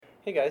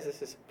Hey guys,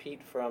 this is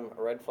Pete from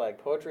Red Flag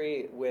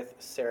Poetry with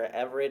Sarah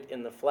Everett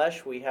in the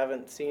flesh. We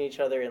haven't seen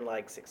each other in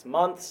like 6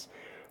 months.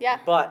 Yeah.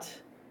 But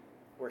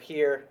we're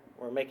here,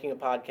 we're making a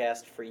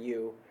podcast for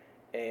you,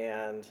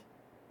 and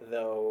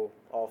though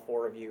all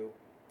four of you,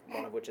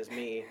 one of which is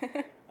me,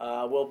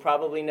 will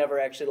probably never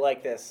actually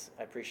like this,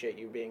 I appreciate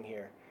you being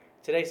here.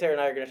 Today Sarah and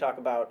I are going to talk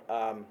about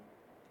the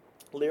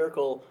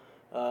lyrical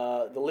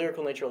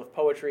nature of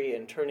poetry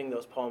and turning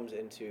those poems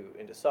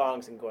into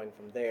songs and going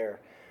from there.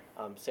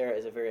 Sarah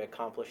is a very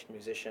accomplished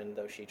musician,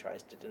 though she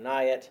tries to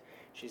deny it.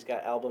 She's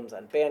got albums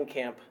on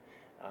Bandcamp,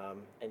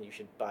 and you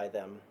should buy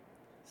them.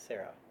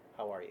 Sarah,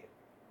 how are you?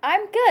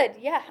 I'm good,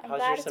 yeah. I'm How's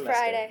glad your it's semester?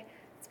 Friday.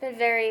 It's been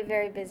very,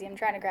 very busy. I'm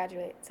trying to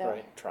graduate, so.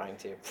 Right, trying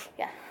to.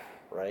 Yeah.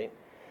 Right.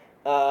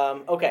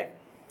 Okay,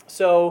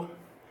 so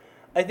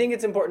I think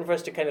it's important for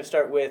us to kind of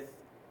start with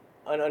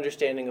an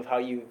understanding of how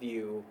you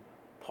view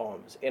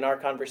poems. In our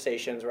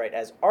conversations, right,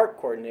 as art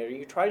coordinator,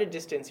 you try to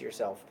distance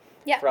yourself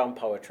from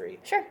poetry.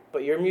 Sure.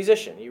 But you're a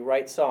musician. You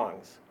write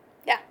songs.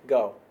 Yeah.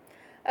 Go.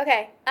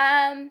 Okay.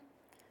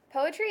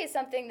 Poetry is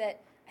something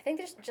that I think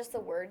there's just the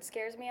word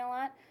scares me a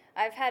lot.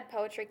 I've had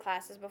poetry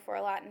classes before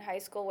a lot in high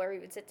school where we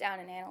would sit down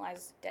and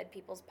analyze dead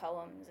people's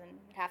poems and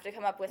have to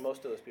come up with...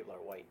 Most of those people are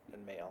white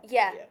and male.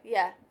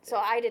 Yeah. So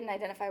I didn't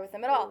identify with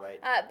them at all. Right.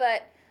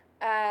 But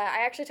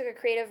I actually took a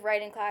creative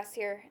writing class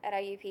here at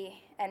IUP,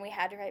 and we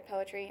had to write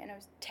poetry, and I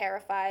was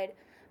terrified.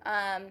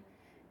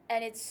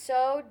 And it's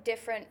so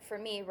different for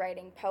me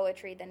writing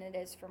poetry than it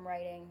is from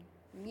writing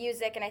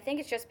music. And I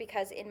think it's just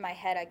because in my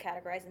head I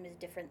categorize them as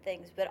different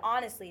things. But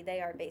honestly,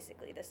 they are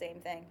basically the same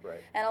thing. Right.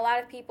 And a lot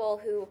of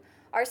people who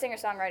are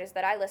singer-songwriters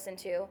that I listen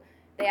to,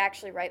 they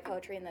actually write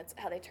poetry, and that's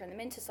how they turn them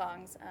into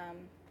songs.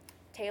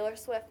 Taylor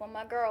Swift, one of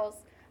my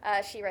girls,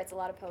 she writes a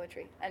lot of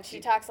poetry. And she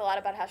talks a lot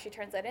about how she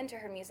turns that into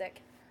her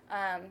music.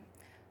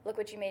 Look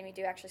What You Made Me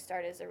Do actually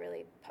started as a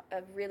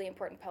really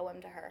important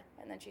poem to her.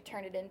 And then she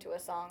turned it into a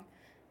song.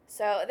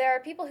 So there are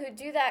people who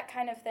do that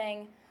kind of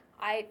thing.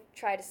 I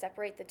try to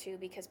separate the two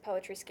because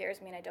poetry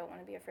scares me and I don't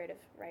want to be afraid of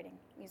writing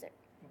music.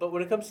 But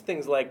when it comes to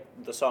things like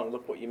the song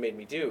Look What You Made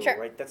Me Do, Sure.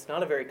 right, that's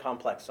not a very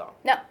complex song.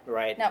 No.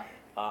 Right? No.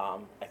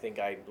 I think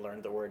I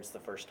learned the words the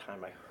first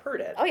time I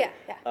heard it. Oh, yeah.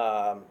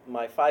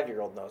 My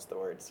 5-year-old knows the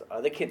words.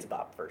 The Kids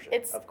Bop version,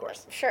 of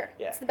course. Sure.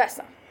 Yeah. It's the best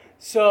song.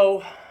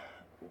 So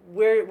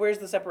where's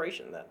the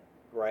separation then,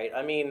 right?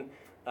 I mean,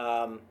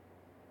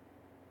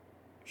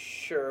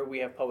 sure, we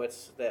have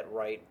poets that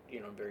write,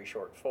 in very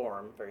short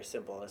form, very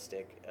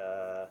simplistic,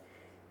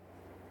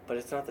 but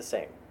it's not the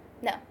same.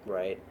 No.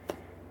 Right?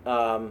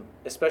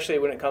 Especially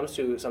when it comes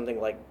to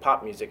something like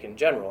pop music in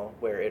general,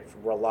 where it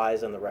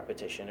relies on the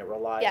repetition, it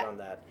relies on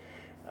that,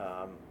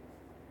 I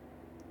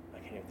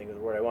can't even think of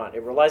the word I want,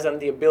 it relies on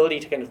the ability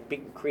to kind of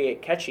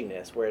create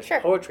catchiness, whereas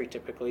poetry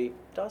typically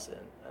doesn't.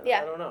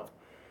 I don't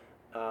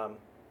know.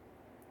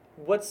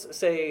 What's,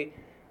 say,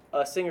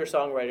 a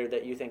singer-songwriter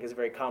that you think is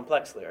very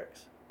complex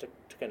lyrics to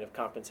kind of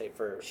compensate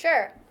for?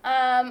 Sure.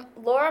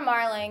 Laura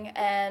Marling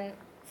and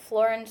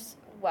Florence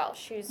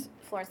Welch, who's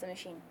Florence the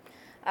Machine.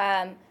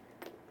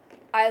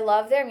 I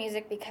love their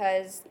music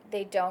because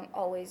they don't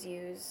always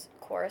use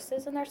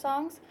choruses in their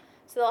songs.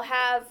 So they'll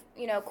have,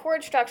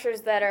 chord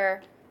structures that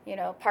are,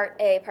 part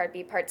A, part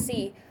B, part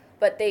C,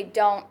 but they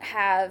don't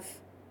have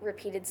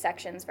repeated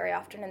sections very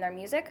often in their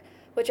music,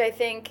 which I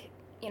think,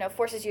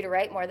 forces you to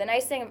write more. The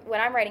nice thing, when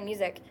I'm writing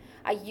music,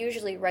 I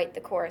usually write the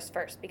chorus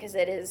first because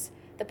it is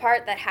the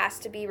part that has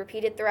to be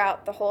repeated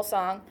throughout the whole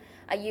song.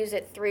 I use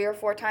it 3 or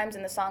 4 times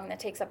in the song, that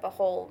takes up a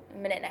whole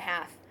minute and a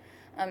half.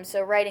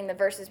 So writing the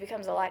verses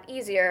becomes a lot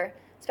easier,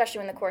 especially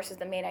when the chorus is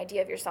the main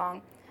idea of your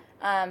song.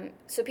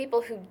 So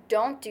people who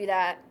don't do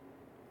that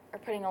are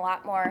putting a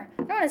lot more,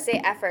 I don't want to say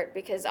effort,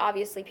 because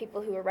obviously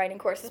people who are writing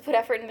choruses put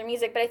effort in their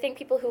music, but I think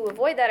people who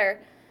avoid that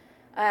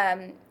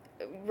are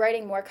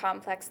writing more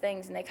complex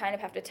things, and they kind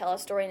of have to tell a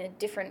story in a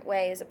different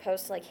way as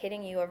opposed to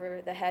hitting you over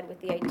the head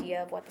with the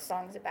idea of what the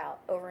song's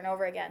about over and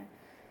over again.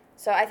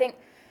 So I think,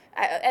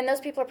 and those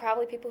people are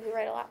probably people who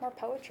write a lot more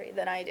poetry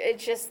than I do.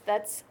 It's just,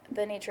 that's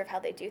the nature of how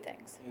they do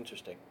things.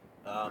 Interesting.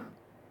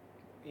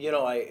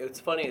 It's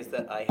funny is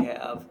that I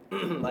have,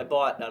 I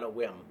bought on a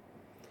whim,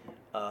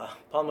 Paul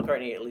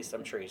McCartney, at least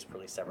I'm sure he's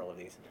released several of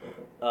these.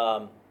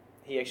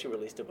 He actually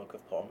released a book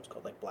of poems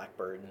called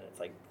Blackbird, and it's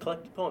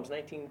collected poems,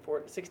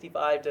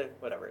 1965 to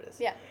whatever it is.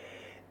 Yeah.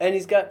 And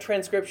he's got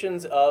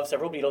transcriptions of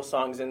several Beatles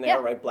songs in there,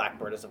 right?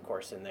 Blackbird is, of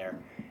course, in there.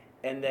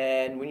 And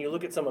then when you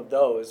look at some of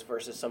those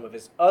versus some of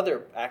his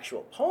other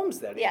actual poems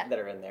that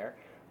are in there,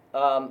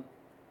 I'm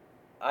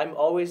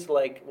always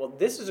like, well,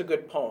 this is a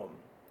good poem.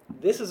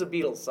 This is a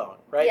Beatles song,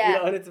 right?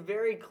 Yeah. And it's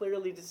very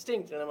clearly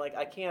distinct. And I'm like,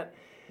 I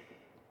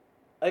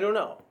don't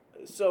know.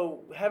 So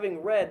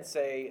having read,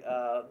 say,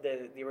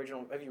 the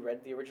original, have you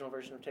read the original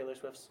version of Taylor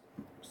Swift's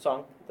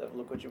song?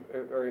 Look What You,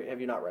 or have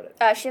you not read it?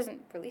 She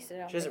hasn't released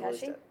it. She hasn't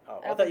released it.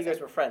 Oh, I I thought you guys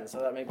were friends, so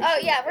that maybe. Oh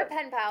yeah, we're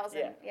pen pals.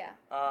 And, yeah.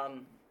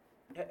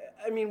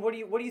 I mean, what do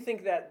you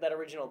think that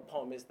original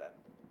poem is then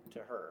to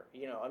her?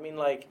 I mean,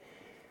 I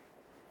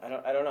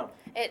don't know.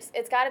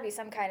 It's got to be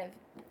some kind of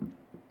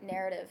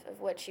narrative of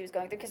what she was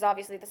going through, because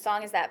obviously the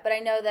song is that. But I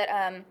know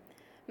that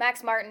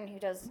Max Martin, who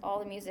does all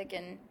the music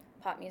and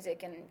pop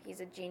music, and he's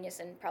a genius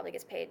and probably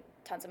gets paid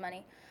tons of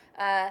money,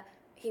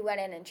 he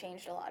went in and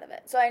changed a lot of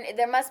it. So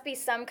there must be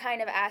some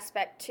kind of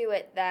aspect to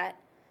it that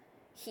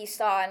he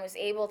saw and was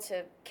able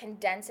to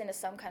condense into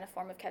some kind of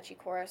form of catchy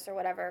chorus or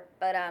whatever.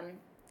 But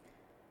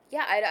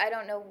yeah, I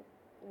don't know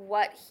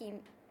what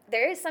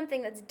there is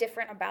something that's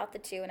different about the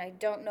two, and I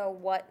don't know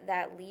what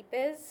that leap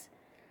is,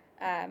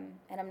 and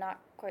I'm not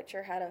quite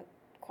sure how to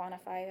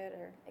quantify it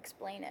or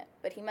explain it,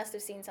 but he must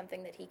have seen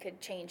something that he could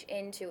change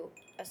into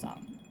a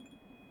song.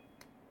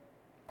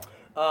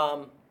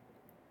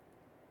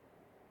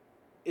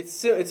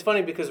 It's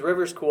funny because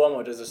Rivers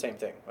Cuomo does the same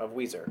thing of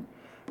Weezer,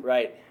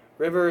 right?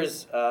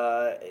 Rivers'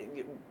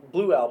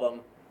 Blue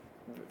album,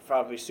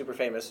 probably super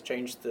famous,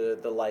 changed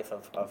the life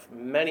of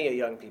many a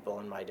young people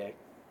in my day.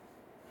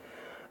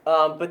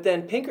 But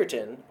then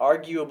Pinkerton,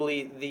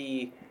 arguably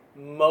the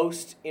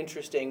most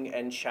interesting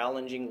and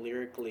challenging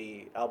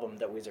lyrically album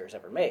that Weezer has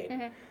ever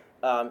made,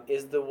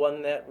 is the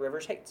one that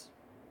Rivers hates.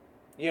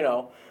 You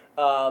know,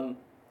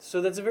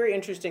 so that's a very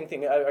interesting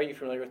thing. Are you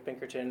familiar with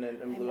Pinkerton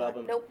and Blue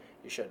album? Nope.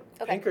 You should.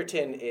 Okay.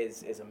 Pinkerton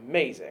is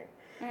amazing.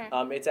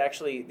 It's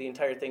actually, the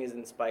entire thing is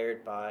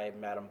inspired by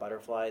Madame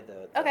Butterfly,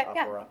 the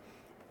opera.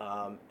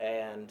 Yeah.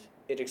 And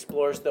it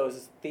explores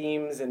those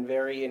themes in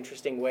very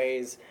interesting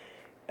ways.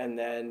 And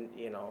then,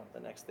 you know, the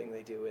next thing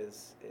they do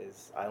is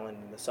Island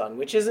in the Sun,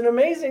 which is an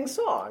amazing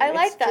song. I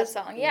like that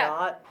song,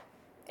 yeah.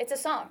 It's a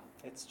song.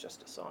 It's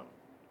just a song,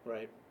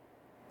 right?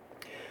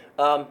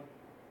 Yeah,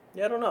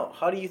 I don't know.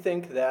 How do you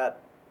think that...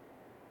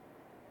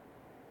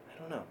 I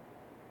don't know.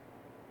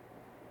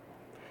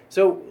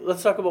 So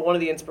let's talk about one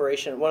of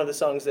the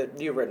songs that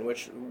you've written,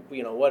 which,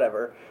 you know,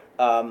 whatever.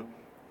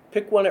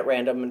 Pick one at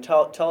random and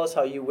tell us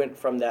how you went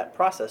from that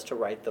process to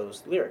write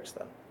those lyrics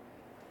then.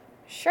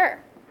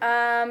 Sure.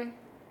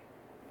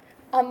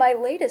 On my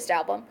latest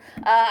album,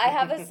 I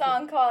have a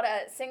song called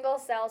Single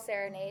Cell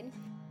Serenade.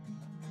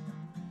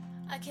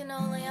 I can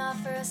only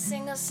offer a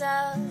single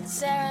cell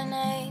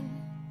serenade,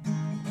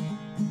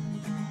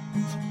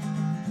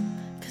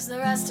 'cause the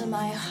rest of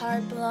my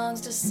heart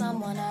belongs to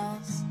someone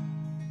else.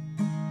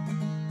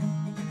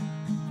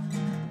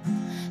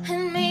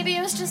 And maybe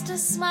it was just a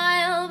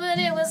smile, but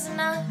it was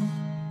enough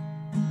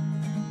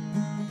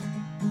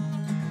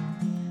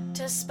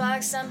to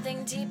spark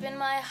something deep in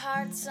my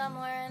heart,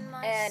 somewhere in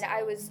my soul.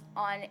 I was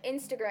on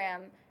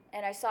Instagram,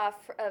 and I saw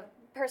a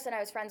person I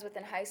was friends with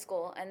in high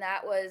school, and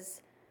that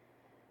was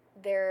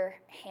their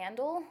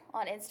handle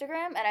on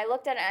Instagram. And I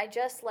looked at it, and I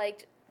just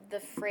liked the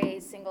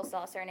phrase "single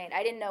cell serenade."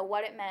 I didn't know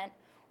what it meant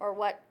or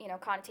what, you know,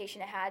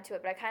 connotation it had to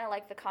it, but I kind of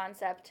liked the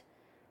concept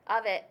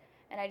of it.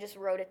 And I just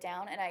wrote it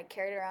down, and I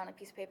carried it around on a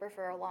piece of paper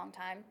for a long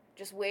time,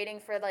 just waiting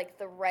for, like,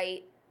 the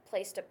right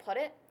place to put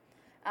it.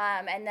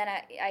 And then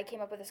I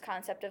came up with this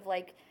concept of,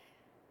 like,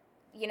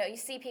 you know, you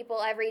see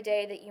people every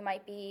day that you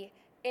might be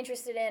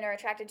interested in or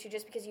attracted to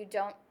just because you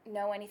don't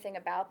know anything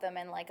about them,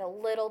 and, like, a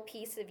little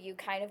piece of you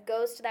kind of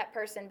goes to that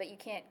person, but you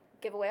can't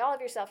give away all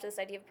of yourself to this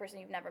idea of a person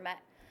you've never met.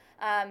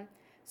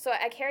 So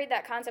I carried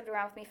that concept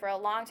around with me for a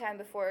long time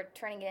before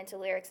turning it into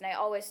lyrics, and I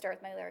always start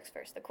with my lyrics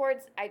first. The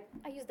chords, I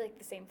use like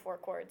the same 4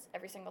 chords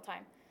every single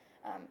time.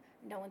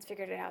 No one's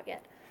figured it out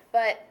yet.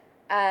 But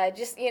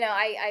just, you know,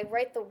 I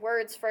write the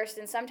words first,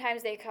 and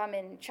sometimes they come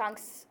in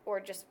chunks, or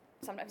just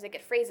sometimes they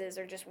get phrases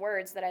or just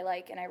words that I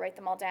like, and I write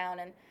them all down,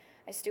 and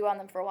I stew on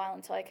them for a while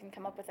until I can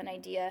come up with an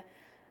idea.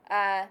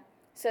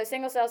 So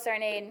Single Cell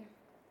Serenade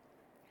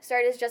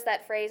started as just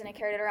that phrase, and I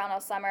carried it around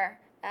all summer.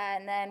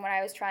 And then when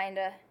I was trying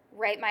to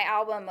write my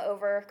album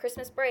over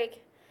Christmas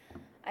break,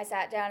 I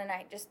sat down and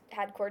I just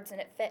had chords and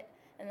it fit.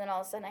 And then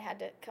all of a sudden I had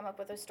to come up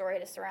with a story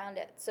to surround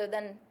it. So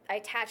then I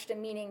attached a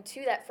meaning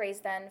to that phrase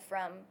then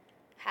from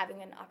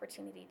having an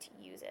opportunity to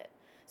use it.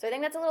 So I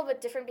think that's a little bit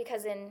different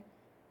because and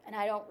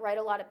I don't write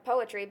a lot of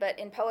poetry, but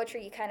in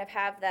poetry you kind of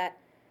have that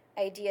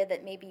idea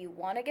that maybe you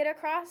want to get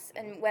across.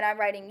 And when I'm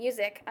writing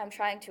music, I'm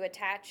trying to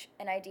attach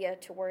an idea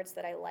to words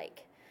that I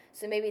like.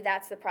 So maybe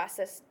that's the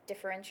process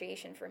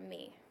differentiation for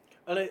me.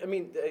 And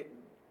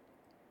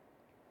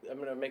I'm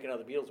going to make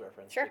another Beatles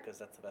reference, sure, because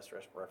that's the best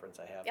reference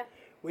I have. Yeah.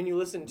 When you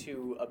listen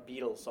to a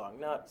Beatles song,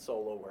 not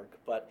solo work,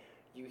 but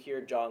you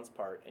hear John's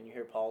part and you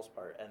hear Paul's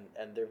part,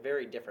 and they're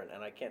very different,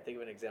 and I can't think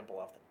of an example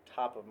off the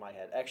top of my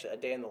head. Actually, A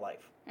Day in the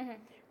Life. Mm-hmm.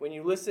 When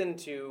you listen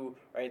to,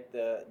 right,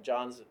 the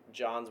John's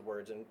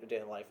words in A Day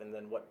in the Life and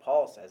then what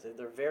Paul says,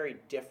 they're very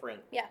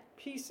different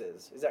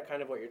pieces. Is that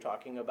kind of what you're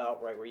talking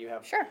about, right, where you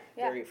have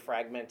very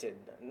fragmented,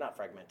 not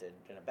fragmented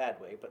in a bad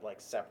way, but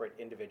like separate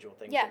individual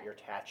things that you're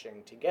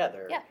attaching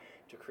together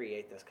to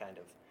create this kind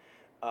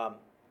of...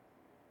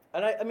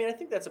 And I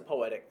think that's a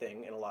poetic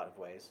thing in a lot of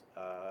ways.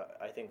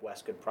 I think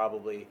Wes could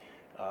probably,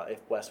 if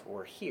Wes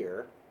were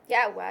here...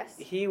 Yeah, Wes.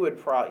 He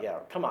would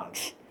come on.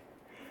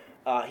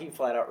 He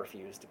flat out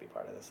refused to be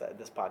part of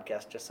this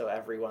podcast, just so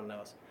everyone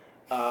knows.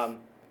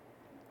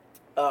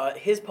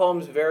 His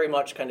poems very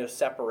much kind of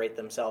separate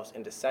themselves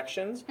into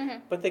sections,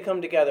 but they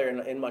come together in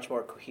a much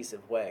more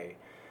cohesive way.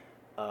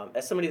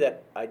 As somebody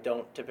that I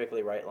don't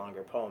typically write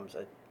longer poems,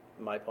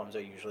 my poems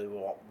are usually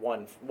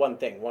one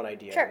thing, one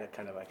idea. Sure. And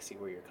kind of I see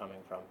where you're coming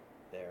from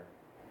there.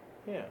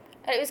 Yeah.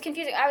 And it was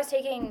confusing. I was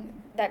taking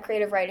that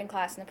creative writing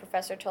class, and the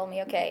professor told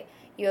me, okay,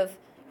 you have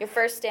your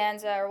first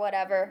stanza or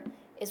whatever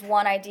is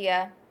one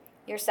idea,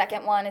 your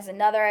second one is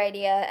another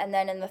idea, and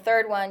then in the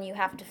third one you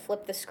have to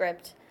flip the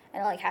script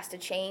and it like has to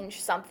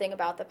change something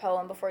about the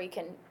poem before you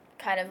can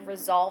kind of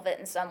resolve it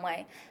in some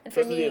way. And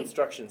for Those are me, the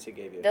instructions he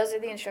gave you. those are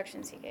the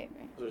instructions he gave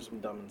me. Those are some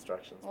dumb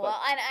instructions.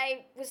 Well, and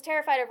I was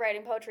terrified of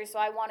writing poetry, so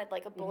I wanted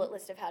like a bullet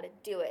list of how to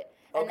do it,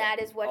 and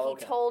that is what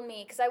he told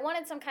me, because I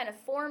wanted some kind of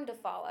form to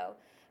follow.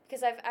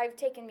 Because I've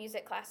taken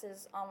music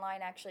classes online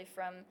actually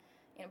from,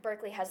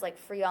 Berkeley has like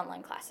free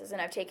online classes,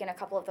 and I've taken a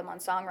couple of them on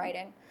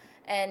songwriting,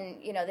 and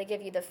they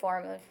give you the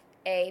form of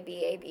A,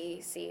 B,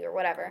 C, or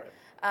whatever.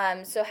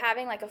 Right. So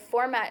having like a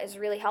format is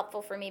really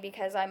helpful for me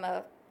because I'm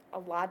a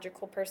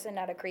logical person,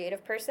 not a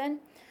creative person.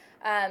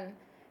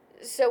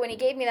 So when he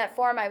gave me that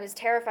form, I was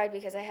terrified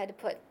because I had to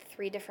put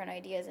 3 different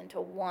ideas into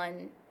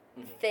one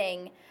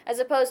thing, as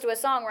opposed to a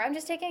song where I'm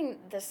just taking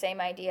the same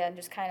idea and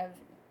just kind of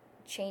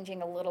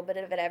changing a little bit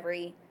of it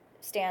every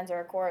stanza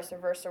or chorus or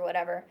verse or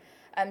whatever.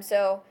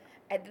 So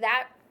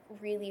that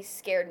really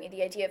scared me,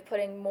 the idea of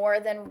putting more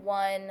than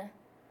one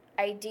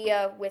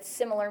idea with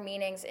similar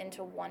meanings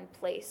into one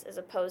place as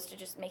opposed to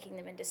just making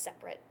them into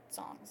separate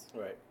songs.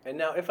 Right. And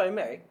now, if I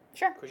may,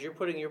 sure, because you're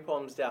putting your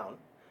poems down,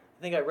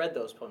 I think I read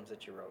those poems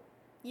that you wrote.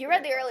 You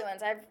read the early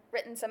ones. I've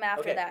written some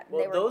after that.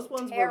 Well, they were those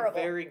ones terrible.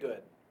 were very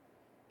good.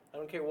 I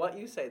don't care what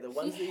you say. The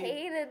ones he that you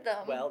hated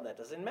them. Well, that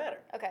doesn't matter.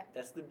 Okay.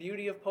 That's the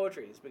beauty of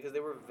poetry, is because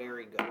they were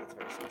very good. It's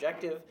very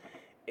subjective,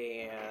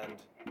 and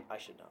I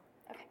should know.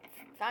 Okay,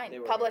 fine.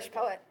 Published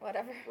poet,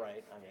 whatever.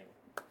 Right. I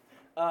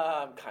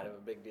mean, kind of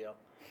a big deal.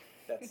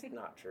 That's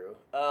not true.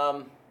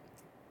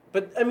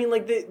 But I mean,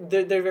 like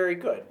they're very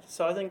good.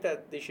 So I think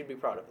that they should be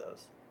proud of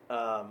those.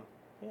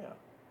 Yeah.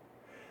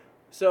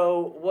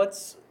 So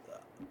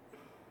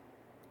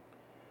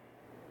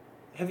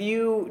do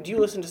you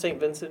listen to St.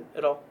 Vincent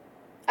at all?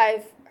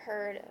 I've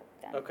heard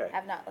of them. Okay.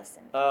 I've not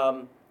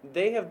listened.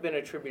 They have been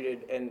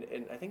attributed, and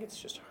I think it's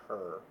just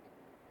her.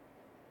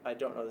 I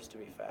don't know this to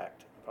be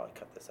fact. I'll probably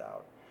cut this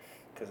out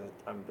because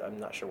I'm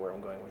not sure where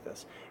I'm going with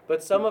this.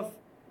 But some of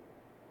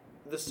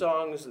the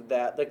songs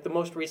that, like the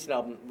most recent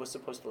album, was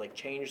supposed to like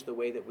change the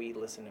way that we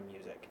listen to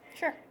music.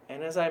 Sure.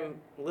 And as I'm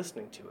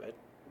listening to it,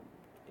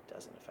 it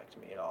doesn't affect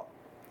me at all.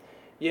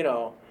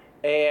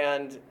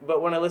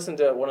 But when I listen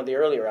to one of the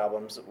earlier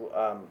albums,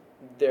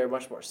 they're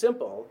much more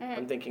simple. Mm-hmm.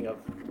 I'm thinking of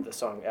the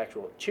song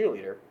actual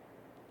Cheerleader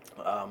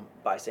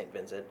by St.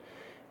 Vincent,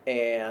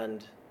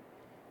 and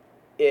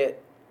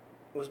it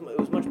was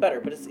much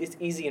better, but it's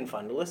easy and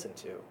fun to listen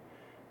to.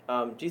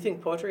 Do you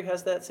think poetry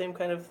has that same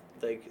kind of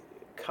like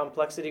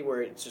complexity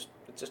where it's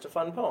just a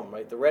fun poem,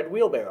 right? The Red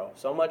Wheelbarrow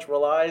so much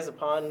relies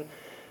upon,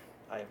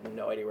 I have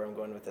no idea where I'm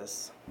going with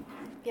this.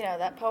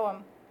 That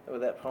poem.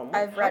 With that poem.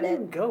 I've read it. How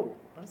does it go?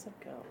 How does it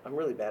go? I'm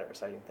really bad at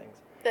reciting things.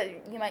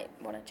 You might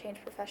want to change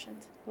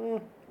professions.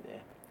 Yeah.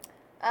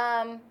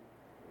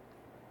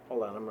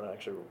 Hold on, I'm going to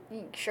actually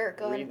sure,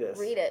 go read ahead. This.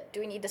 Read it.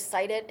 Do we need to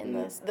cite it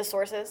in the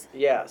sources?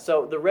 Yeah,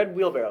 so the Red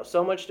Wheelbarrow.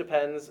 So much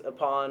depends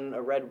upon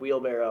a red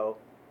wheelbarrow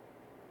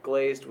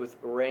glazed with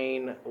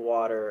rain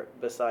water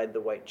beside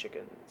the white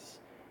chickens.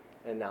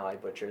 And now I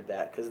butchered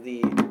that because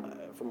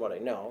from what I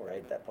know,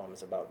 right, that poem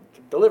is about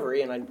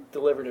delivery, and I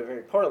delivered it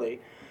very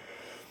poorly.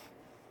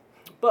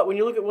 But when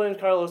you look at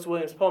Carlos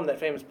Williams' poem, that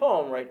famous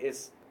poem, right,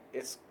 it's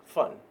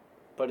fun,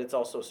 but it's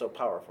also so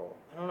powerful.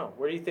 I don't know.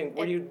 Where do you think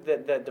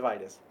that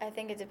divide is? I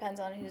think it depends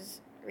on who's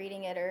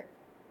reading it or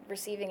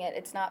receiving it.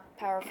 It's not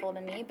powerful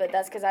to me, but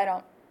that's because I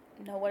don't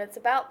know what it's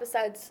about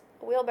besides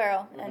a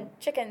wheelbarrow and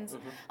chickens.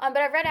 But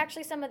I've read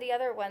actually some of the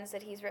other ones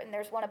that he's written.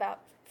 There's one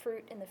about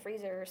fruit in the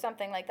freezer or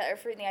something like that, or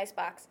fruit in the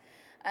icebox.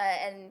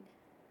 And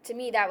to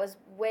me, that was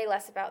way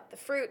less about the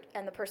fruit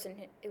and the person.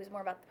 It was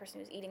more about the person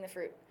who's eating the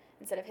fruit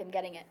instead of him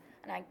getting it.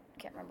 And I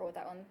can't remember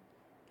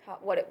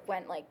what it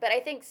went like. But I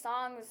think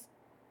songs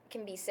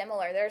can be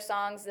similar. There are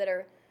songs that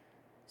are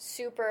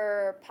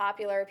super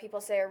popular, people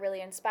say are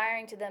really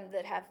inspiring to them,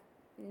 that have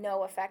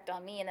no effect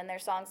on me. And then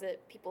there's songs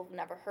that people have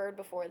never heard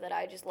before that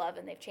I just love,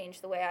 and they've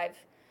changed the way I've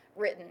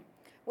written,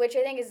 which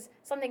I think is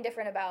something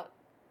different about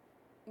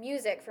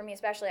music for me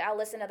especially. I'll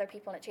listen to other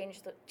people and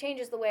it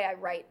changes the way I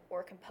write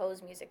or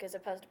compose music as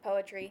opposed to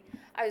poetry.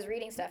 I was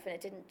reading stuff and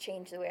it didn't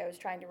change the way I was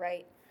trying to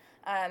write.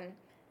 And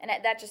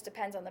that just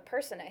depends on the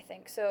person, I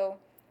think. So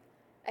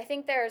I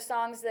think there are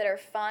songs that are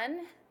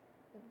fun,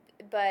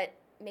 but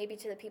maybe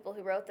to the people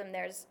who wrote them,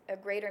 there's a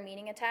greater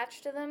meaning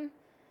attached to them.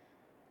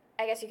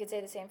 I guess you could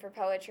say the same for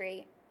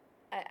poetry.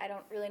 I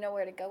don't really know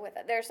where to go with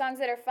it. There are songs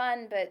that are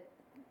fun, but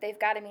they've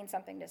got to mean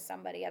something to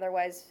somebody.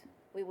 Otherwise,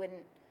 we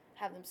wouldn't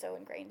have them so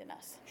ingrained in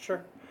us.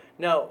 Sure.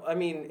 Now, I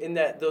mean, in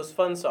those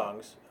fun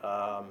songs,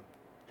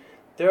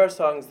 there are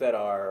songs that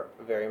are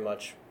very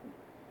much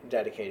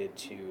dedicated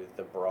to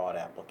the broad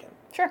applicant.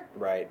 Sure.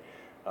 Right?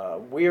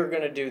 We're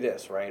going to do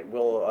this, right?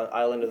 We'll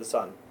Island of the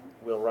Sun.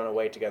 We'll run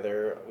away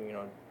together,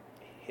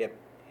 hip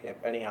hip.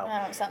 Anyhow, I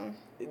don't know, something.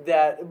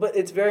 But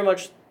it's very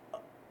much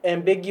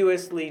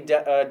ambiguously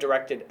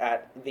directed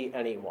at the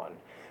anyone,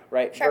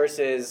 right? Sure.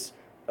 Versus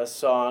a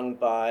song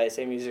by,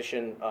 say, a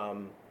musician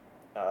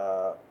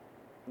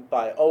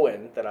by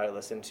Owen that I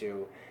listen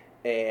to,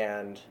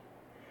 and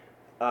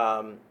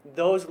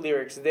those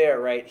lyrics there,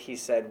 right? He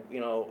said,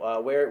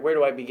 where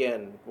do I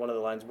begin? One of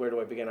the lines, where do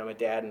I begin? I'm a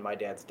dad and my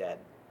dad's dead,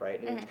 right?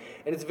 And, Mm-hmm.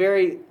 and it's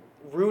very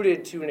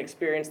rooted to an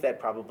experience that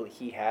probably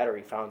he had or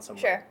he found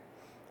somewhere.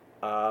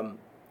 Sure.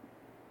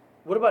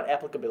 What about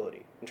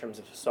applicability in terms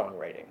of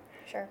songwriting?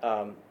 Sure.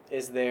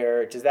 Does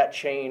that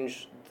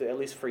change, at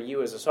least for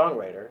you as a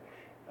songwriter,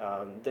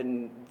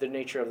 the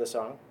nature of the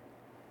song?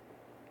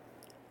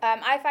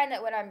 I find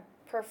that when I'm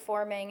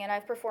performing, and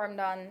I've performed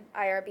on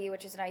IRB,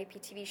 which is an IUP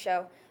TV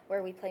show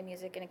where we play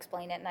music and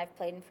explain it, and I've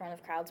played in front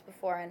of crowds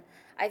before, and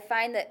I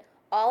find that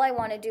all I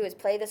want to do is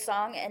play the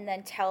song and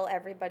then tell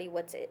everybody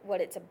what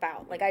it's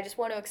about. Like, I just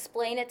want to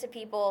explain it to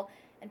people,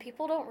 and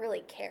people don't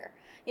really care.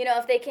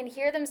 If they can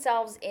hear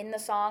themselves in the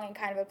song and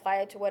kind of apply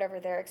it to whatever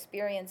they're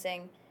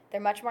experiencing,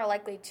 they're much more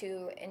likely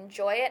to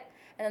enjoy it.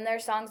 And then there are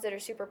songs that are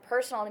super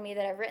personal to me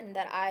that I've written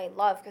that I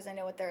love because I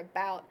know what they're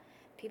about.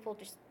 People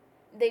just,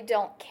 they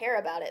don't care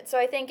about it. So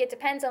I think it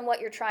depends on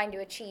what you're trying to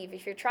achieve.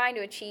 If you're trying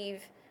to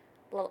achieve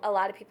a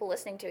lot of people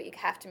listening to it, you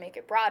have to make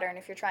it broader. And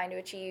if you're trying to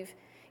achieve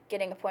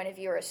getting a point of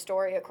view or a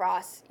story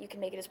across, you can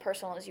make it as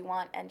personal as you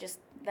want and just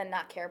then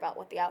not care about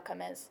what the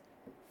outcome is.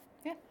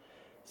 Yeah.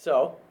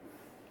 So,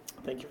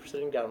 thank you for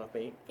sitting down with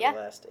me for the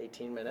last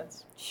 18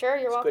 minutes. Sure,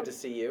 you're welcome. It's good to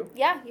see you.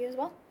 Yeah, you as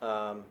well.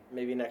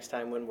 Maybe next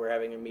time when we're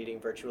having a meeting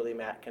virtually,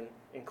 Matt can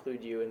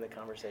include you in the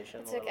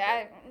conversation. It's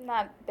okay. I'm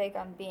not big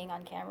on being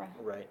on camera.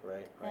 Right.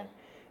 Yeah.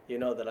 You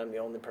know that I'm the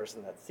only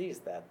person that sees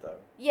that, though.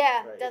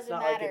 Yeah, right? doesn't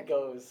matter. It's not like it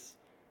goes...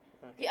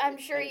 Okay. Yeah, I'm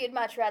sure you'd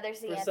much rather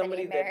see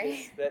Anthony and Mary.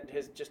 For somebody that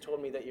has just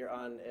told me that you're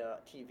on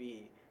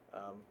TV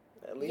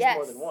at least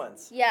more than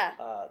once. Yeah.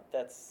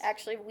 That's...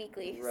 Actually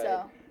weekly, right.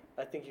 so...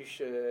 I think you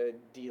should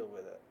deal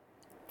with it.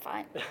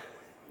 Fine.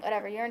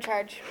 Whatever, you're in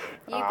charge.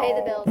 You pay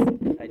the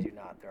bills. I do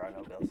not. There are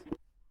no bills.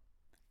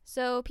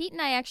 So Pete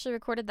and I actually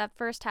recorded that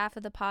first half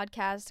of the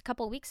podcast a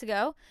couple weeks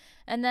ago,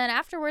 and then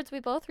afterwards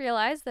we both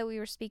realized that we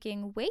were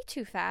speaking way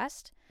too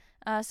fast.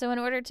 So in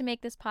order to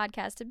make this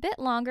podcast a bit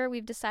longer,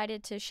 we've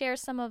decided to share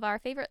some of our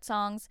favorite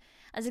songs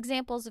as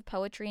examples of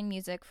poetry and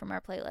music from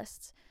our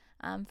playlists.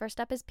 First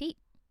up is Pete.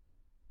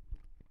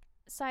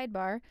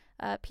 Sidebar,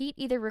 Pete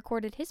either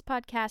recorded his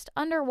podcast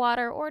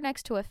underwater or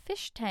next to a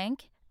fish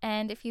tank,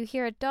 and if you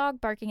hear a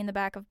dog barking in the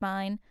back of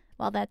mine,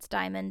 well, that's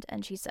Diamond,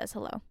 and she says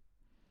hello.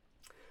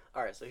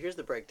 All right, so here's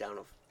the breakdown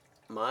of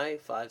my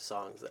 5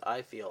 songs that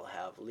I feel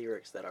have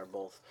lyrics that are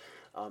both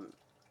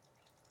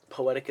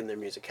poetic in their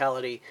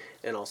musicality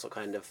and also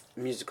kind of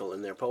musical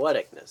in their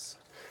poeticness.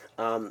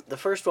 The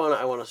first one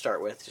I want to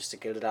start with, just to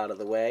get it out of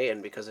the way,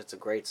 and because it's a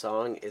great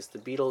song, is the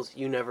Beatles'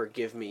 You Never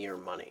Give Me Your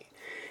Money.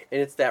 And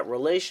it's that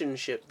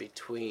relationship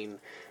between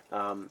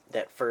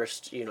that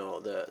first,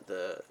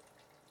 the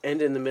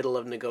end in the middle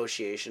of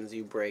negotiations,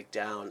 you break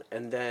down,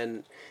 and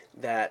then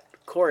that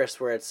chorus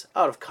where it's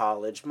out of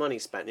college, money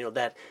spent,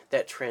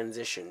 that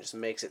transition just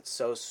makes it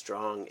so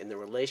strong in the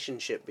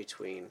relationship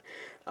between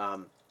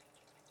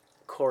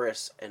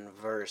chorus and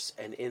verse,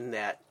 and in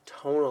that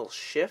tonal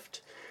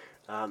shift,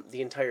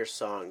 the entire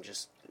song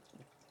just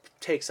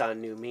takes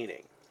on new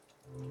meaning.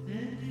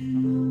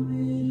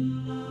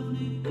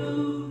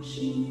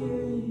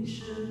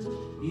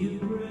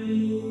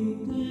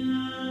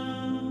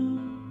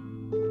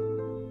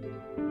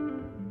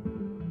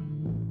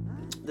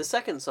 The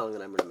second song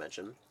that I'm going to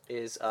mention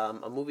is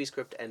a movie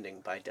script ending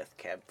by Death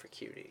Cab for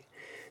Cutie.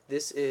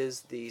 This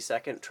is the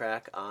second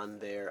track on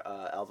their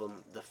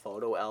album, the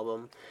Photo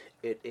album.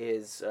 It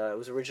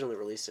was originally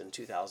released in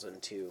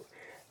 2002,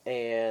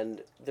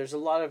 and there's a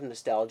lot of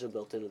nostalgia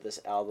built into this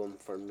album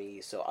for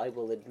me, so I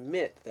will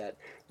admit that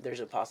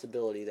there's a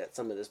possibility that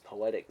some of this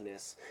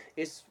poeticness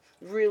is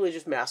really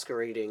just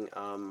masquerading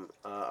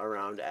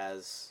around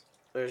as...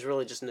 There's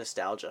really just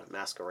nostalgia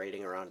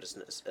masquerading around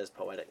as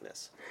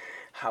poeticness.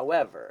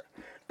 However,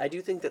 I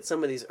do think that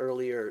some of these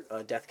earlier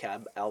Death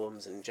Cab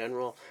albums in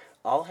general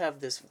all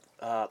have this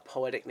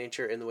poetic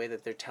nature in the way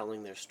that they're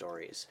telling their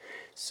stories.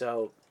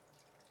 So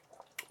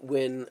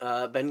when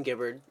Ben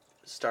Gibbard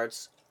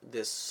starts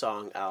this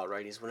song out,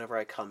 right, he's "Whenever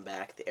I Come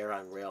Back, the air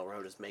on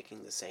railroad is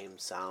making the same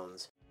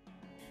sounds."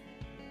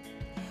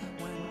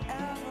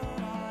 Whenever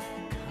I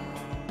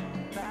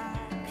come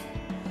back,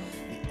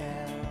 the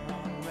air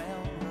on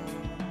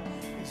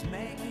railroad is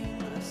making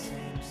the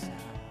same sound.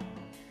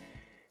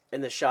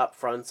 And the shop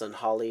fronts on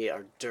Holly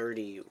are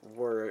dirty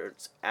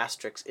words,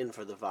 asterisks in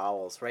for the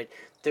vowels, right?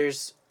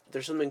 There's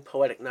something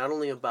poetic not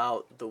only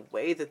about the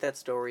way that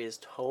story is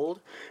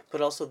told, but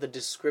also the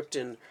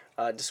descriptive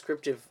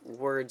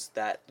words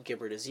that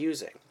Gibbard is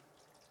using.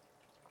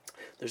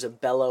 There's a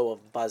bellow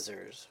of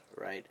buzzers,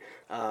 right?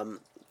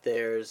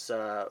 There's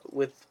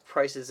with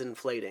prices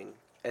inflating,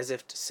 as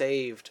if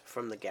saved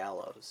from the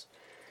gallows.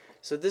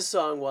 So this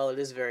song, while it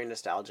is very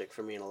nostalgic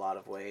for me in a lot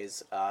of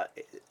ways,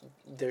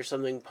 there's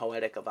something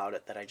poetic about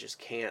it that I just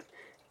can't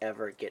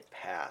ever get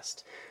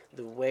past.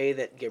 The way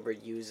that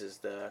Gibbard uses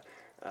the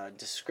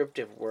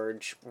descriptive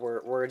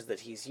words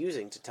that he's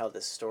using to tell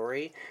this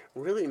story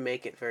really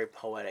make it very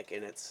poetic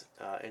in its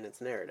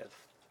narrative.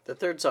 The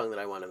third song that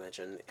I want to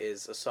mention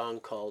is a song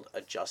called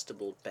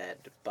Adjustable Bed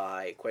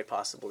by quite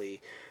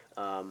possibly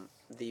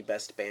the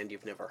best band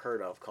you've never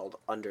heard of, called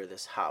Under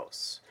This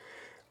House.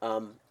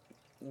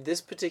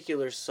 This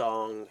particular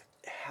song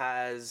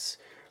has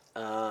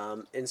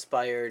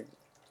inspired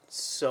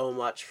so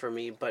much for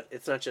me, but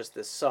it's not just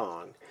this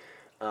song.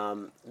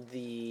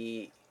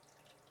 The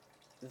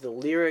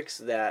lyrics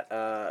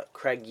that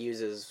Craig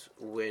uses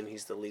when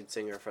he's the lead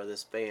singer for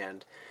this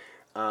band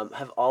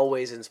have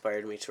always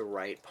inspired me to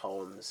write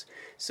poems.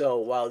 So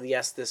while,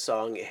 yes, this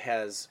song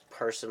has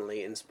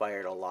personally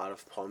inspired a lot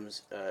of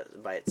poems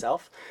by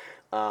itself,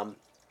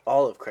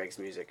 all of Craig's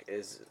music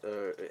is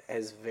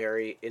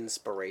very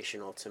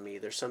inspirational to me.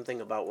 There's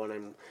something about when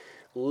I'm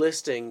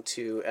listening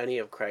to any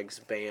of Craig's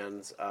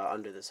bands,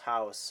 Under This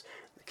House,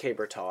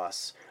 Caber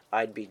Toss,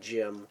 I'd Be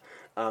Jim,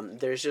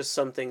 there's just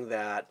something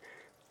that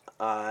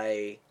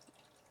I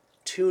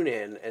tune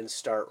in and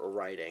start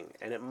writing.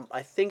 And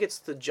I think it's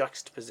the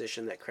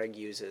juxtaposition that Craig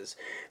uses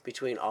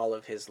between all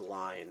of his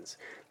lines.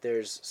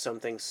 There's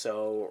something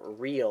so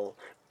real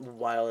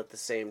while at the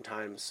same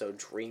time so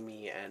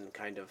dreamy and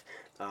kind of,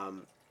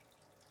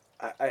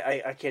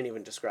 I can't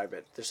even describe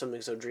it. There's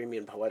something so dreamy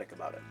and poetic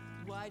about it.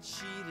 White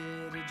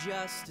sheeted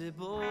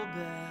adjustable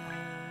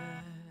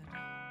bed.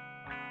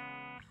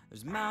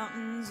 There's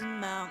mountains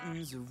and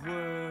mountains of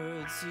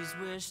words he's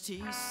wished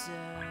he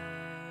said.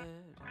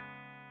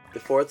 The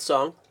fourth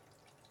song,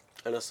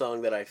 and a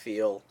song that I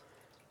feel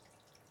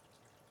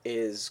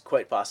is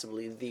quite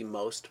possibly the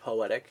most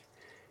poetic,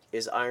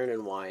 is Iron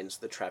and Wine's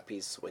The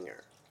Trapeze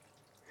Swinger.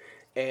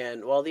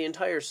 And while the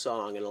entire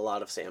song and a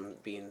lot of Sam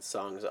Bean's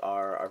songs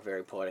are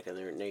very poetic in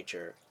their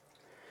nature,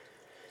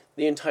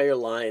 the entire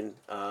line,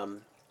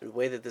 the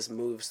way that this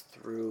moves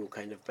through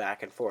kind of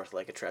back and forth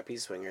like a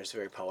trapeze swinger is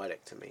very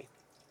poetic to me.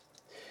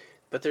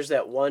 But there's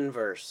that one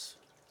verse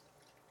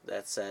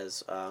that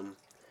says,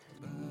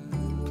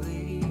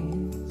 Please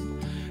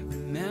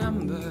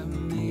remember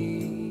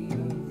me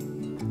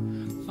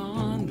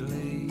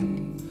fondly.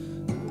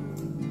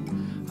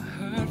 I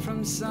heard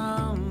from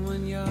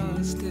someone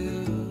you're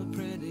still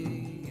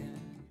pretty.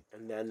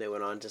 And then they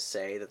went on to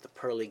say that the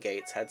pearly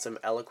gates had some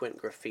eloquent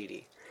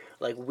graffiti,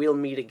 like "We'll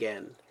meet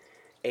again,"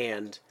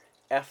 and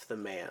 "F the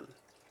man,"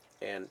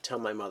 and "Tell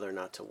my mother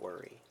not to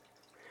worry."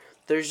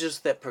 There's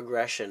just that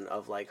progression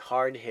of like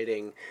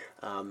hard-hitting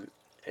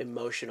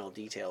emotional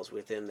details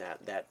within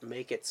that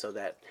make it so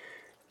that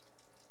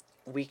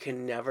we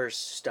can never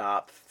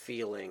stop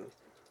feeling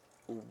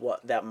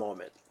what that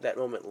moment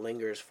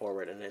lingers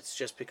forward, and it's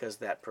just because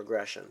that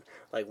progression,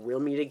 like "We'll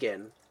meet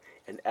again,"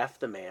 and "F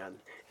the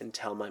man," and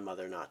 "Tell my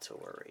mother not to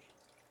worry."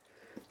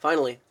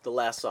 Finally, the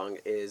last song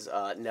is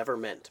 "Never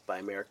Meant" by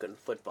American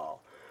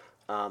Football.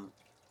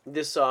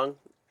 This song,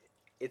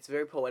 it's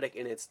very poetic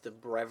in the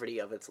brevity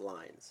of its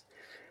lines.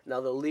 Now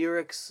the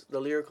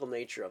lyrical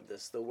nature of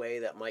this, the way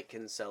that Mike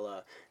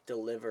Kinsella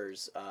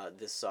delivers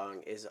this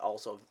song is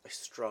also a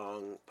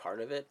strong part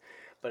of it.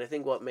 But I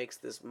think what makes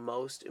this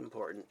most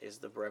important is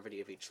the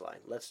brevity of each line.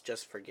 Let's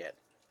just forget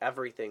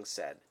everything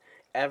said,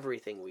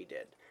 everything we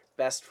did,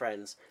 best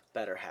friends,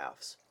 better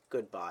halves,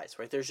 goodbyes,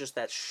 right? There's just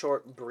that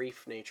short,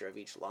 brief nature of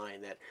each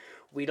line that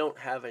we don't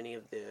have any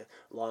of the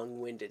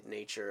long-winded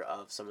nature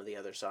of some of the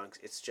other songs.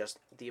 It's just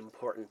the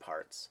important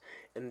parts.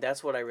 And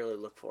that's what I really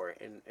look for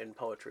in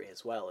poetry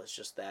as well. It's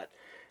just that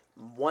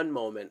one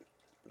moment,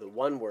 the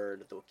one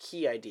word, the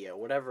key idea,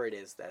 whatever it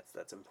is,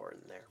 that's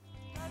important there.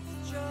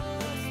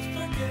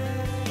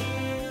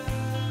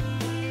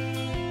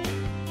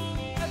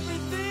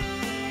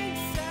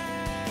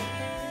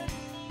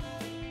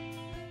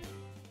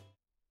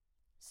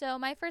 So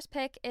my first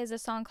pick is a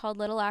song called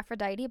Little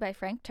Aphrodite by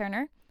Frank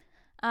Turner.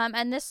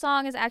 And this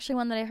song is actually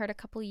one that I heard a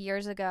couple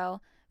years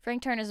ago.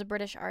 Frank Turner is a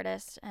British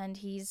artist, and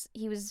he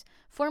was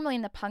formerly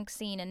in the punk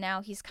scene, and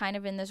now he's kind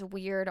of in this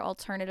weird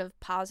alternative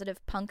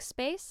positive punk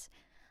space.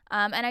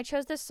 And I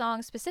chose this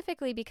song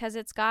specifically because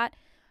it's got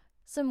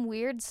some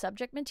weird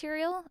subject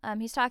material.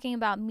 He's talking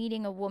about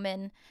meeting a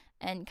woman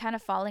and kind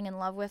of falling in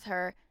love with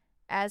her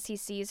as he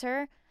sees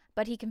her,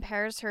 but he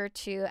compares her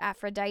to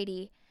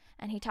Aphrodite,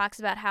 and he talks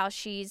about how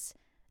she's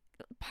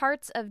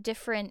parts of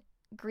different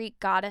Greek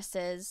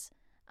goddesses,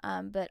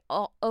 but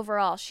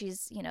overall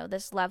she's,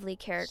 this lovely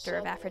character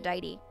of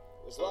Aphrodite.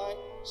 It was like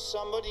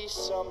somebody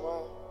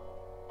somewhere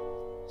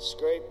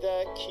scraped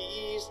their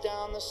keys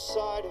down the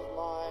side of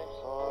my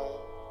heart.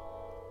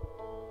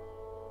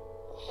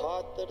 A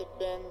heart that had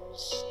been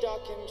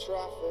stuck in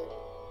traffic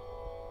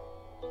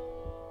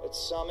at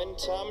some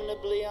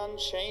interminably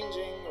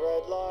unchanging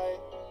red light.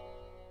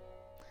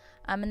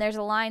 And there's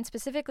a line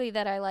specifically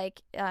that I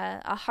like,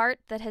 a heart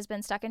that has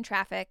been stuck in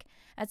traffic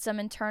at some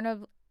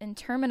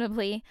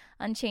interminably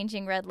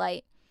unchanging red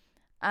light.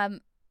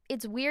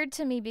 It's weird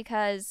to me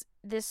because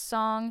this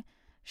song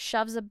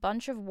shoves a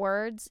bunch of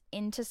words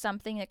into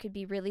something that could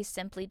be really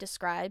simply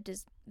described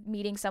as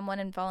meeting someone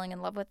and falling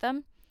in love with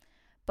them.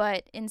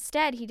 But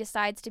instead, he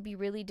decides to be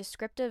really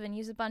descriptive and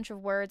use a bunch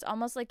of words,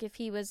 almost like if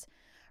he was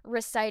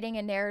reciting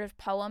a narrative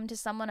poem to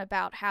someone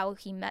about how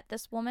he met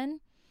this woman.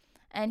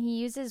 And he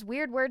uses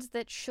weird words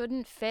that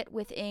shouldn't fit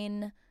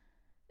within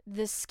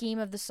the scheme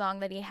of the song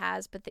that he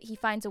has, but that he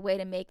finds a way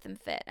to make them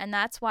fit. And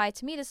that's why,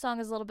 to me, the song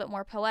is a little bit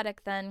more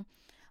poetic than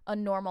a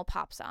normal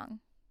pop song.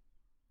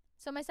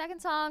 So my second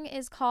song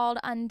is called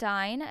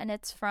Undine, and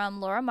it's from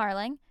Laura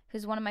Marling,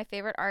 who's one of my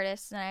favorite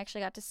artists, and I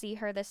actually got to see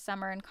her this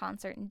summer in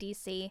concert in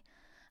DC,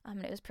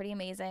 and it was pretty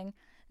amazing.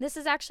 This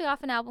is actually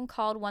off an album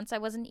called Once I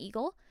Was an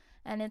Eagle,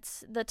 and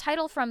it's the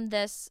title from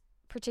this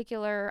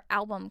particular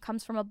album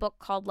comes from a book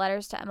called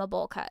Letters to Emma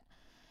Bolcutt.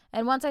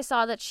 And once I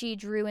saw that she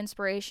drew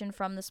inspiration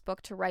from this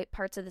book to write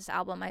parts of this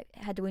album, I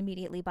had to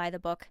immediately buy the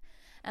book.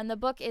 And the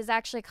book is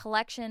actually a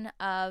collection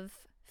of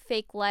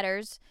fake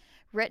letters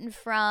written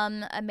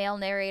from a male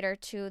narrator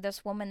to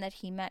this woman that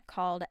he met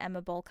called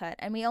Emma Bolcutt.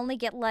 And we only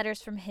get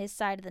letters from his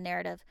side of the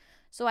narrative.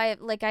 So I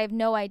have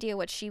no idea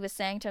what she was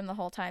saying to him the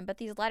whole time. But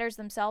these letters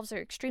themselves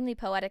are extremely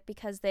poetic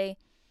because they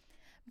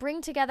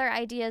bring together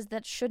ideas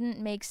that shouldn't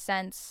make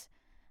sense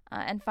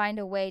and find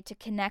a way to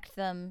connect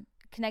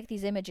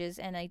these images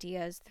and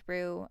ideas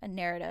through a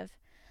narrative.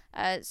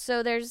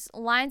 So there's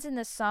lines in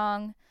this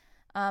song,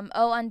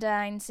 "Oh,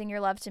 Undine, sing your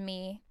love to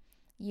me.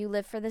 You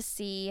live for the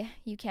sea.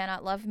 You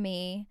cannot love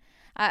me."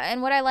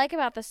 And what I like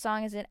about this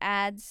song is it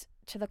adds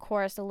to the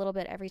chorus a little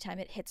bit every time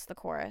it hits the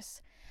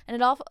chorus. And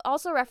it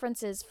also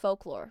references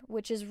folklore,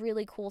 which is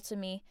really cool to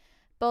me.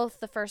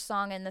 Both the first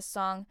song and this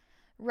song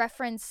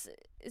reference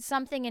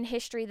something in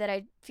history that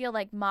I feel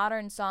like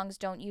modern songs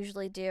don't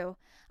usually do.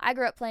 I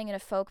grew up playing in a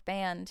folk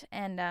band,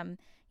 and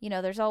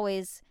there's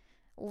always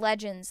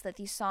legends that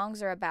these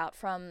songs are about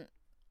from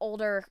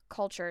older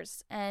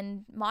cultures,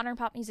 and modern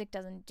pop music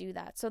doesn't do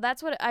that. So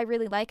that's what I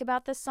really like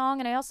about this song,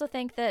 and I also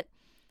think that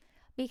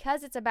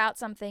because it's about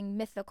something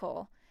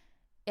mythical,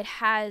 it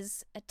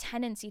has a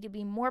tendency to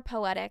be more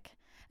poetic,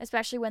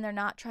 especially when they're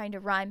not trying to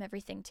rhyme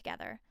everything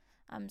together.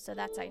 So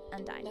that's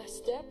Undine.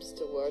 Last steps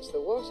towards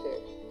the water,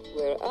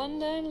 where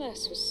Undine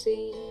last was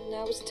seen.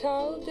 I was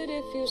told that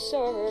if you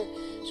saw her,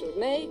 she would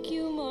make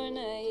you more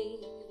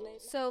naive.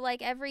 So,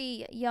 like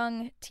every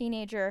young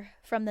teenager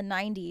from the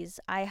 90s,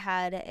 I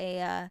had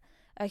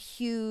a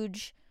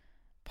huge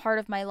part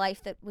of my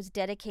life that was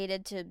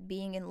dedicated to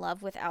being in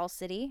love with Owl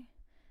City.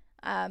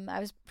 I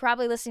was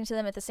probably listening to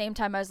them at the same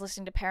time I was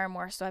listening to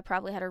Paramore, so I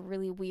probably had a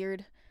really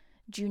weird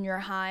junior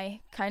high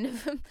kind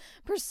of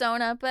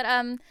persona. But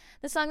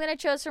the song that I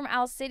chose from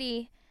Owl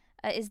City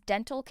is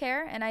Dental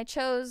Care, and I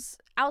chose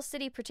Owl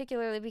City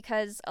particularly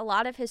because a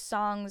lot of his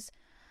songs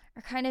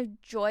are kind of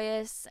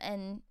joyous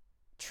and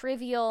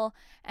trivial,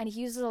 and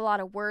he uses a lot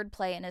of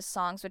wordplay in his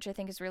songs, which I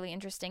think is really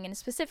interesting. And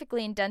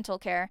specifically in Dental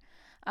Care,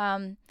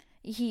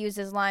 he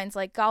uses lines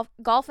like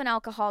golf and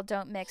alcohol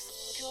don't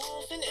mix.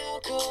 Golf and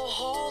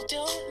alcohol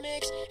don't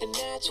mix, and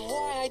that's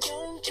why I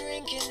don't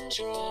drink and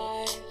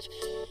drive.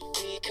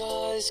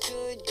 Because,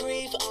 good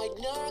grief, I'd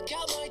knock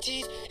out my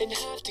teeth and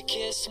have to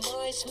kiss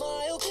my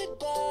smile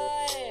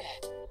goodbye.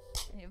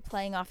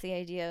 Playing off the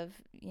idea of,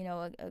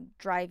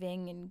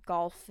 driving and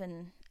golf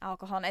and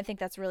alcohol, and I think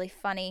that's really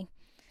funny.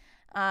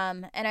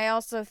 And I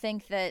also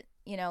think that,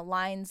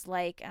 lines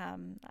like,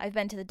 I've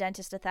been to the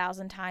dentist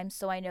 1,000 times,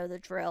 so I know the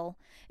drill.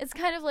 It's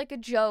kind of like a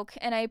joke,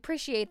 and I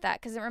appreciate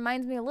that because it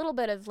reminds me a little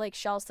bit of, like,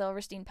 Shel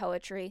Silverstein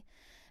poetry.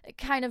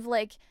 Kind of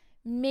like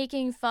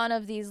making fun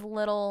of these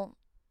little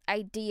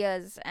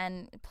ideas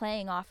and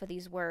playing off of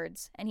these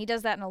words. And he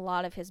does that in a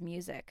lot of his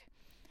music.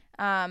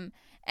 And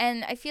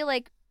I feel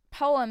like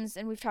poems,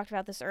 and we've talked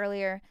about this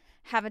earlier,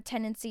 have a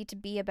tendency to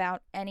be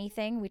about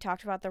anything. We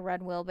talked about the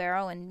red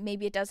wheelbarrow, and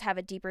maybe it does have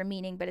a deeper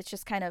meaning, but it's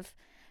just kind of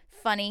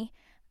funny.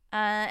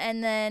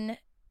 And then,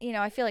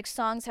 I feel like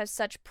songs have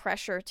such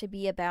pressure to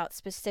be about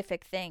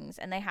specific things,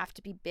 and they have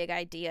to be big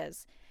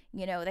ideas.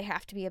 They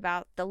have to be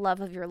about the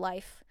love of your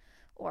life,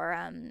 or,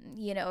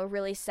 a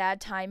really sad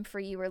time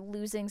for you, or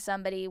losing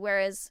somebody,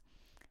 whereas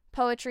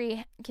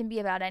poetry can be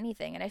about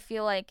anything. And I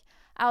feel like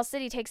Owl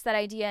City takes that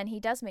idea and he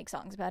does make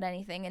songs about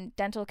anything, and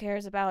Dental Care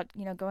is about,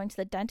 going to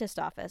the dentist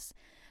office.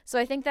 So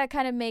I think that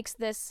kind of makes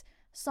this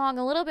song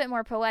a little bit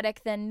more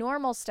poetic than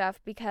normal stuff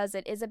because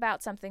it is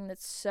about something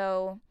that's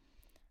so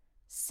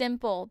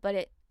simple, but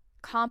it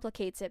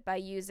complicates it by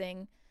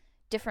using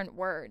different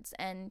words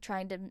and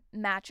trying to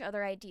match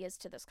other ideas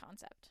to this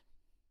concept.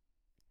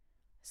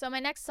 So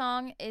my next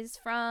song is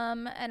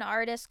from an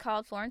artist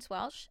called Florence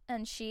Welch,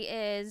 and she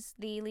is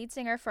the lead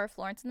singer for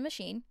Florence and the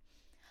Machine.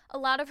 A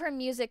lot of her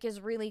music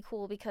is really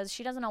cool because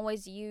she doesn't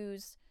always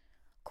use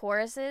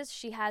choruses.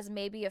 She has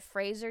maybe a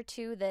phrase or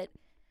two that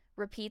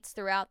repeats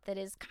throughout that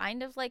is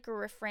kind of like a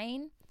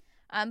refrain,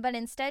 but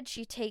instead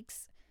she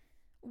takes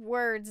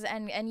words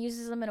and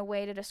uses them in a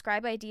way to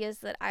describe ideas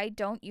that I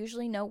don't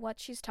usually know what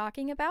she's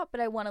talking about,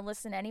 but I want to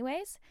listen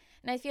anyways.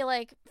 And I feel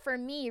like for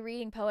me,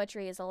 reading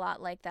poetry is a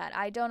lot like that.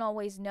 I don't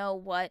always know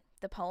what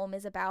the poem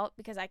is about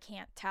because I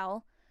can't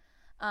tell.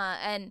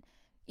 And,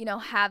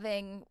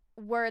 having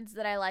words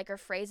that I like or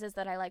phrases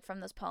that I like from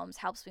those poems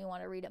helps me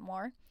want to read it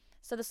more.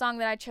 So the song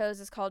that I chose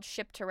is called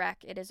Ship to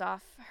Wreck. It is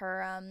off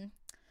her,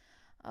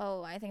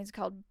 I think it's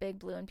called Big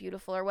Blue and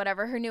Beautiful or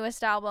whatever, her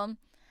newest album.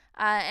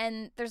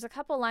 And there's a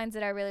couple lines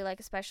that I really like,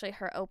 especially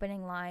her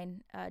opening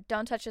line.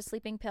 Don't touch the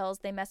sleeping pills,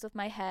 they mess with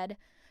my head.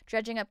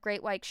 Dredging up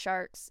great white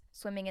sharks,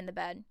 swimming in the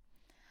bed.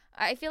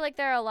 I feel like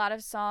there are a lot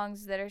of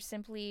songs that are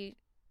simply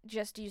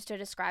just used to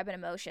describe an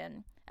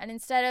emotion. And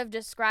instead of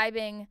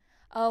describing,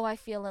 oh, I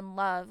feel in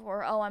love,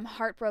 or oh, I'm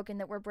heartbroken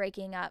that we're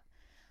breaking up,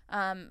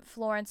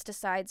 Florence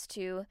decides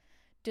to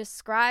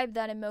describe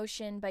that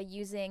emotion by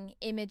using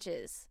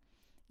images.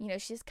 You know,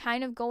 she's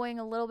kind of going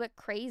a little bit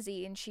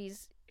crazy, and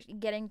she's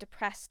getting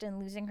depressed and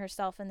losing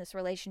herself in this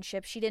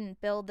relationship. She didn't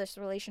build this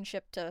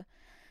relationship to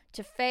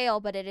fail,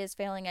 but it is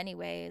failing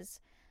anyways,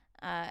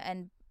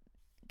 and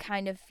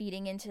kind of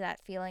feeding into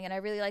that feeling. And I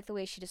really like the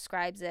way she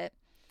describes it.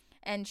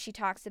 And she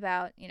talks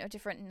about, you know,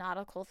 different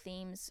nautical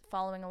themes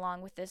following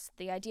along with this,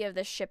 the idea of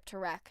the ship to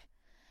wreck.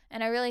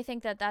 And I really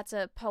think that that's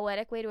a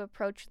poetic way to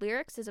approach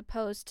lyrics as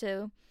opposed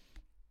to,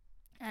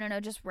 I don't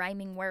know, just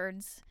rhyming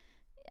words.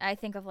 I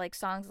think of like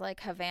songs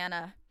like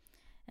Havana,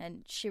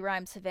 and she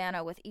rhymes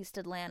Havana with East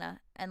Atlanta,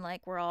 and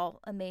like we're all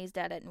amazed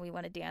at it and we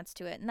want to dance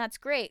to it. And that's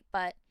great,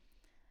 but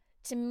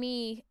to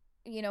me,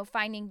 you know,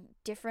 finding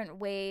different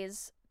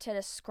ways to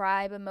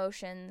describe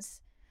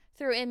emotions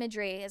through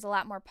imagery is a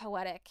lot more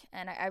poetic,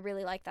 and I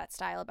really like that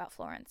style about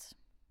Florence.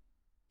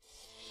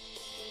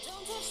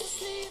 Don't touch the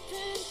sleeping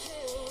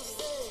pills,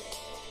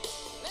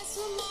 they mess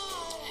with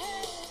my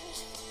head.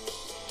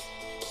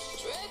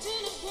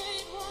 Dredging up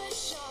great white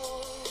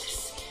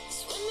sharks,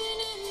 swimming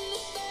in the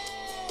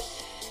bed.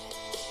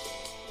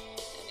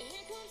 And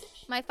here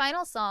comes My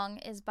final song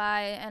is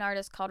by an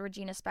artist called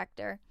Regina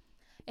Spektor.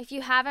 If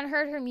you haven't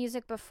heard her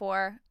music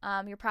before,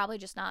 you're probably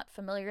just not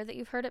familiar that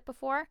you've heard it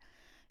before.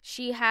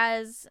 She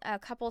has a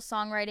couple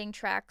songwriting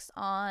tracks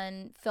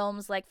on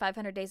films like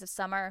 500 Days of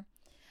Summer.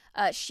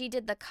 She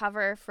did the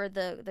cover for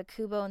the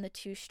Kubo and the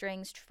Two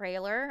Strings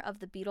trailer of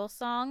the Beatles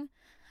song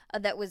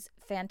that was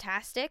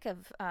fantastic,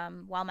 of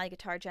While My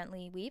Guitar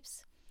Gently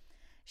Weeps.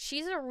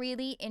 She's a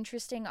really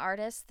interesting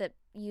artist that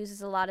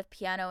uses a lot of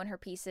piano in her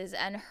pieces,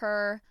 and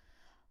her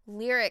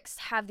lyrics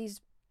have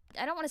these,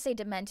 I don't want to say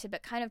demented,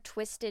 but kind of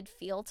twisted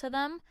feel to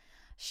them.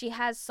 She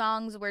has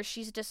songs where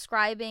she's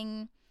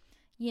describing,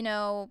 you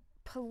know,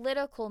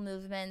 political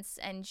movements,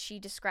 and she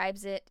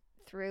describes it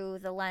through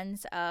the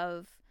lens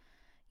of,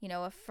 you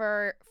know, a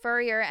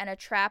furrier and a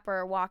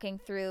trapper walking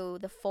through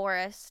the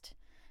forest,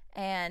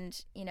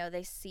 and, you know,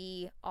 they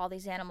see all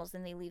these animals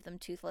and they leave them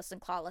toothless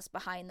and clawless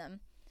behind them.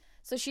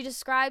 So she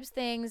describes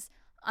things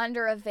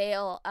under a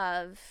veil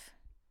of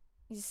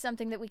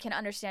something that we can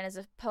understand as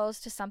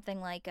opposed to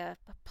something like a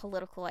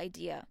political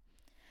idea.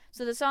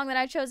 So the song that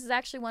I chose is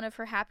actually one of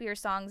her happier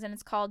songs, and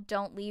it's called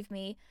Don't Leave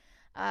Me,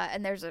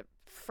 and there's a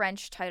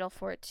French title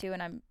for it too,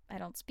 and I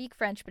don't speak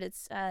French, but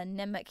it's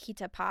Ne me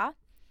quitte pas.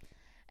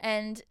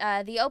 And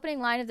the opening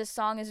line of the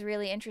song is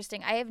really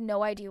interesting. I have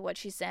no idea what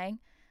she's saying.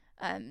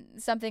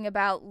 Something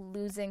about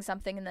losing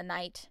something in the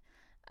night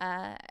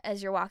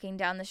as you're walking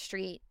down the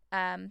street.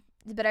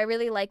 But I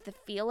really like the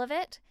feel of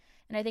it,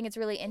 and I think it's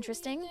really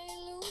interesting.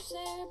 They lose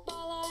their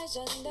ball eyes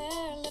and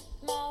their lip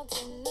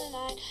mouths in the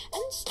night,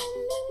 and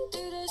stumbling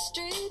through the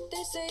street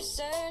they say,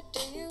 sir, do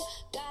you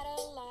got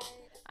a light?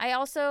 I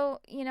also,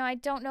 you know, I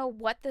don't know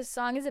what this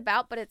song is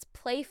about, but it's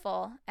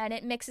playful, and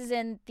it mixes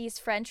in these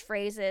French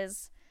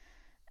phrases,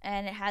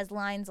 and it has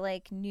lines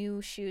like new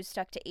shoes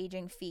stuck to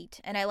aging feet.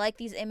 And I like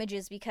these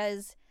images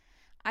because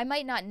I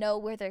might not know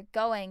where they're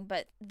going,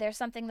 but there's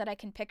something that I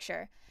can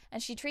picture.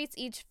 And she treats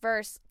each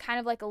verse kind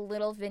of like a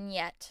little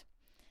vignette,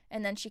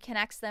 and then she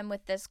connects them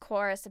with this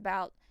chorus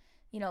about,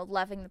 you know,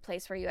 loving the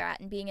place where you're at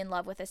and being in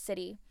love with a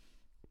city.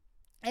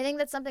 I think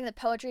that's something that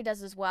poetry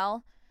does as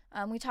well.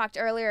 We talked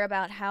earlier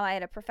about how I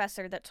had a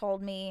professor that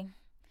told me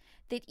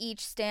that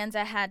each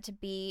stanza had to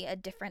be a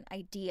different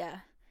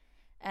idea,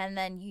 and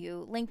then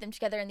you link them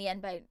together in the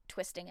end by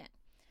twisting it.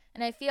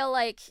 And I feel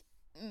like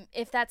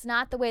if that's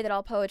not the way that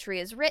all poetry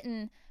is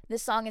written,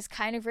 this song is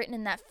kind of written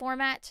in that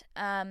format.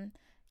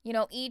 You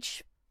know,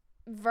 each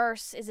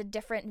verse is a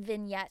different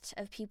vignette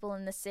of people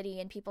in the city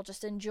and people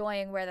just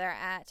enjoying where they're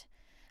at,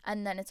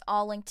 and then it's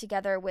all linked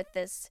together with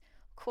this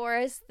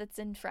chorus that's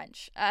in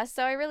French.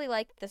 So I really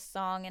like this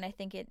song, and I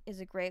think it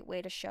is a great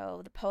way to show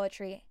the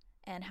poetry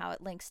and how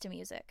it links to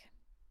music.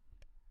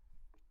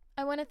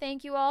 I want to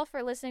thank you all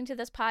for listening to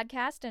this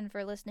podcast and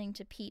for listening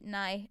to Pete and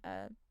I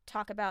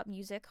talk about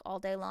music all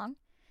day long.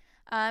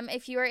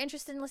 If you are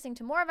interested in listening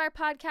to more of our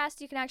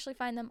podcasts, you can actually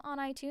find them on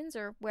iTunes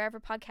or wherever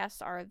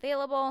podcasts are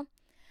available.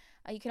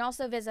 You can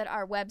also visit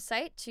our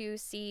website to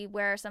see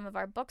where some of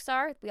our books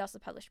are. We also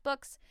publish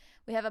books.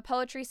 We have a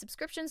poetry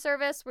subscription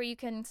service where you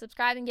can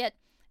subscribe and get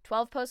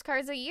 12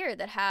 postcards a year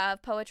that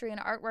have poetry and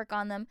artwork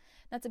on them.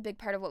 That's a big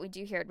part of what we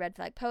do here at Red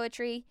Flag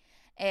Poetry.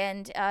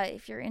 And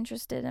if you're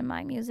interested in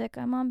my music,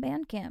 I'm on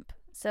Bandcamp.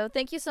 So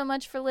thank you so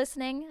much for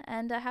listening,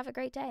 and have a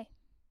great day.